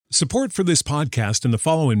Support for this podcast and the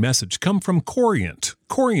following message come from Corient.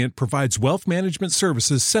 Corient provides wealth management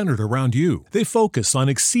services centered around you. They focus on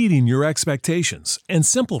exceeding your expectations and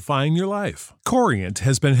simplifying your life. Corient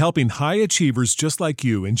has been helping high achievers just like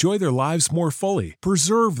you enjoy their lives more fully,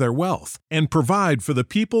 preserve their wealth, and provide for the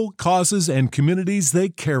people, causes, and communities they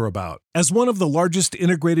care about. As one of the largest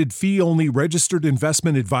integrated fee-only registered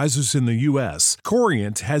investment advisors in the U.S.,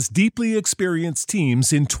 Corient has deeply experienced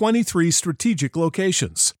teams in 23 strategic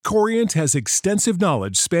locations. Corient has extensive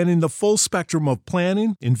knowledge spanning the full spectrum of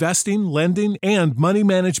planning, investing, lending, and money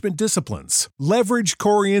management disciplines. Leverage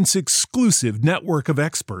Corient's exclusive network of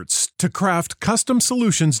experts to craft custom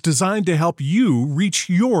solutions designed to help you reach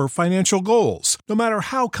your financial goals, no matter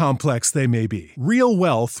how complex they may be. Real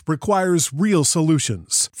wealth requires real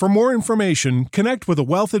solutions. For more information, connect with a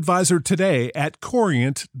wealth advisor today at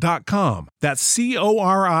Corient.com. That's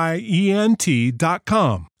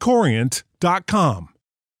Corient.com. Corient.com.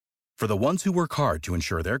 For the ones who work hard to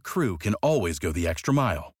ensure their crew can always go the extra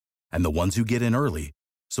mile, and the ones who get in early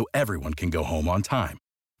so everyone can go home on time,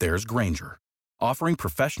 there's Grainger, offering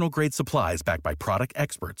professional-grade supplies backed by product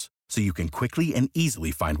experts so you can quickly and easily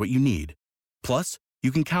find what you need. Plus,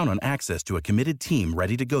 you can count on access to a committed team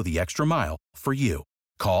ready to go the extra mile for you.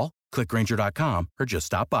 Call, click Grainger.com, or just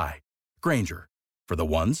stop by. Grainger, for the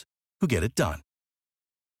ones who get it done.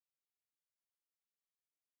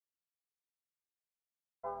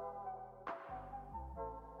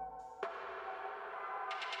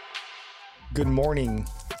 Good morning.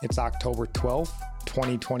 It's October 12th,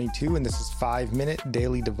 2022, and this is 5-Minute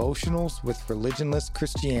Daily Devotionals with Religionless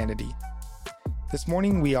Christianity. This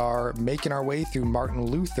morning, we are making our way through Martin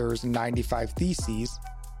Luther's 95 Theses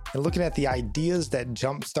and looking at the ideas that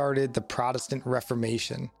jump-started the Protestant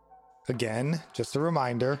Reformation. Again, just a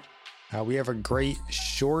reminder, we have a great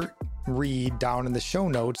short read down in the show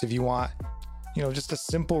notes if you want, just a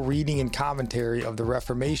simple reading and commentary of the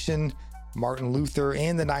Reformation, Martin Luther,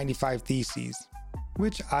 and the 95 Theses,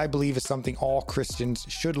 which I believe is something all Christians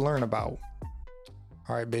should learn about.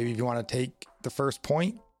 All right, baby, if you want to take the first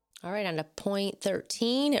point. All right, on to point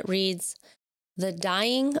 13, it reads, "The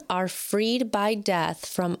dying are freed by death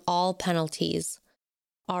from all penalties,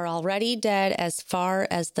 are already dead as far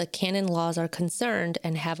as the canon laws are concerned,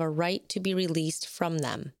 and have a right to be released from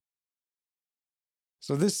them."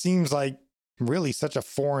 So this seems like really such a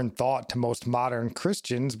foreign thought to most modern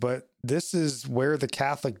Christians, but this is where the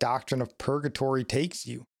Catholic doctrine of purgatory takes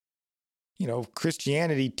you.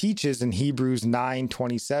 Christianity teaches in Hebrews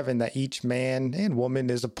 9:27 that each man and woman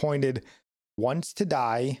is appointed once to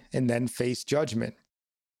die and then face judgment.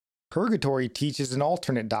 Purgatory teaches an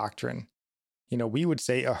alternate doctrine. We would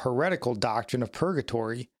say a heretical doctrine of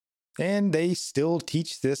purgatory, and they still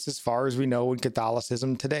teach this as far as we know in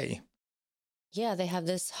Catholicism today. Yeah, they have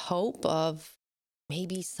this hope of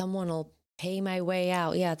maybe someone will pay my way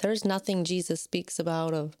out. Yeah, there's nothing Jesus speaks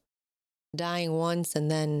about of dying once and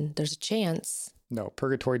then there's a chance. No,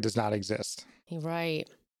 purgatory does not exist. Right.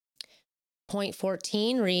 Point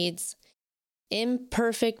 14 reads,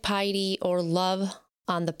 "Imperfect piety or love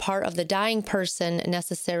on the part of the dying person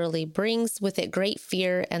necessarily brings with it great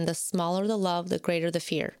fear, and the smaller the love, the greater the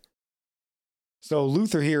fear." So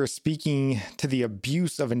Luther here is speaking to the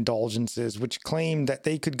abuse of indulgences, which claimed that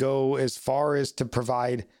they could go as far as to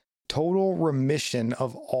provide total remission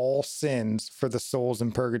of all sins for the souls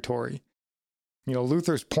in purgatory.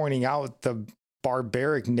 Luther's pointing out the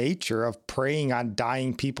barbaric nature of preying on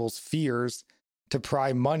dying people's fears to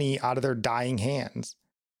pry money out of their dying hands.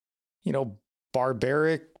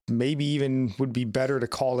 Barbaric, maybe even would be better to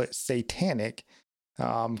call it satanic,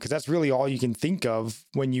 because that's really all you can think of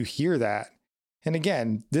when you hear that. And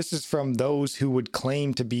again, this is from those who would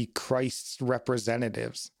claim to be Christ's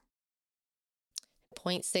representatives.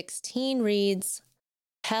 Point 16 reads,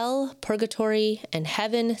 "Hell, purgatory, and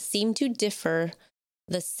heaven seem to differ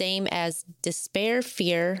the same as despair,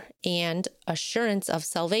 fear, and assurance of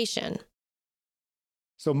salvation."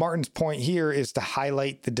 So Martin's point here is to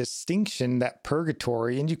highlight the distinction that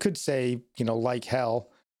purgatory, and you could say, like hell,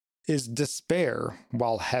 is despair,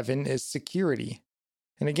 while heaven is security.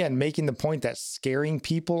 And again, making the point that scaring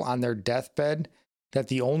people on their deathbed, that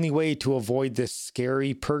the only way to avoid this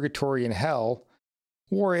scary purgatory and hell,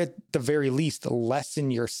 or at the very least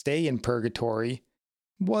lessen your stay in purgatory,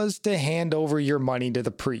 was to hand over your money to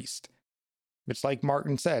the priest. It's like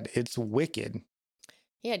Martin said, it's wicked.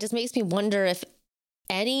 Yeah, it just makes me wonder if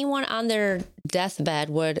anyone on their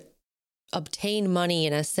deathbed would obtain money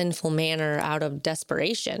in a sinful manner out of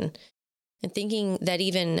desperation, and thinking that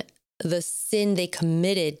even the sin they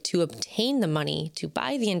committed to obtain the money to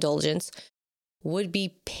buy the indulgence would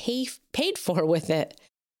be paid for with it.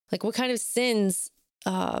 Like, what kind of sins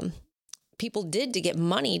people did to get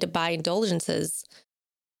money to buy indulgences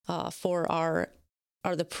are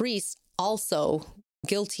the priests also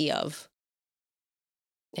guilty of.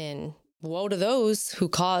 And woe to those who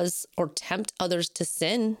cause or tempt others to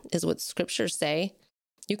sin, is what scriptures say.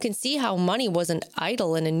 You can see how money was an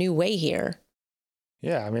idol in a new way here.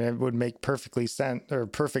 Yeah, I mean, it would make perfect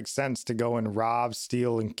sense to go and rob,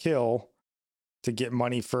 steal, and kill to get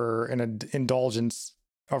money for an indulgence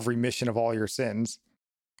of remission of all your sins.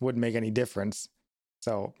 Wouldn't make any difference.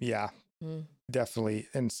 So yeah, definitely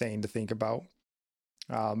insane to think about.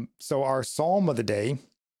 So our psalm of the day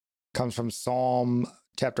comes from Psalm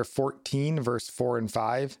chapter 14, verse 4 and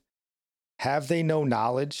 5. Have they no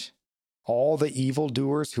knowledge? All the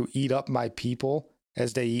evildoers who eat up my people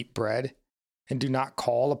as they eat bread and do not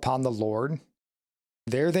call upon the Lord.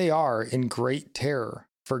 There they are in great terror,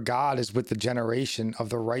 for God is with the generation of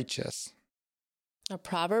the righteous. A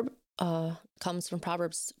proverb comes from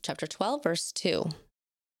Proverbs chapter 12, verse 2.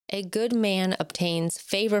 A good man obtains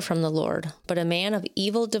favor from the Lord, but a man of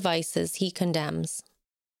evil devices he condemns.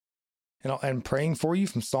 And praying for you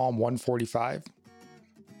from Psalm 145.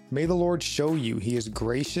 May the Lord show you he is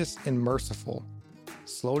gracious and merciful,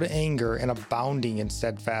 slow to anger and abounding in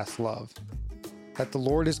steadfast love. That the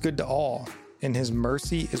Lord is good to all, and his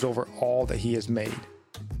mercy is over all that he has made.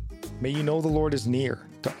 May you know the Lord is near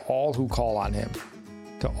to all who call on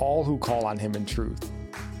him in truth.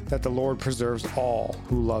 That the Lord preserves all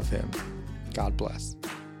who love him. God bless.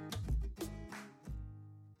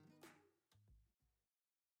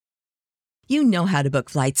 You know how to book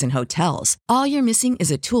flights and hotels. All you're missing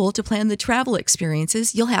is a tool to plan the travel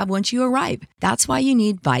experiences you'll have once you arrive. That's why you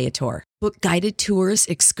need Viator. Book guided tours,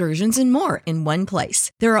 excursions, and more in one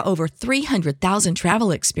place. There are over 300,000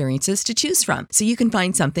 travel experiences to choose from, so you can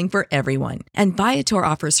find something for everyone. And Viator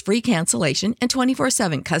offers free cancellation and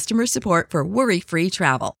 24/7 customer support for worry-free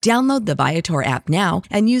travel. Download the Viator app now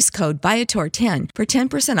and use code Viator10 for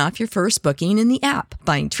 10% off your first booking in the app.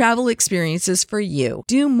 Find travel experiences for you.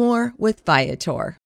 Do more with Viator.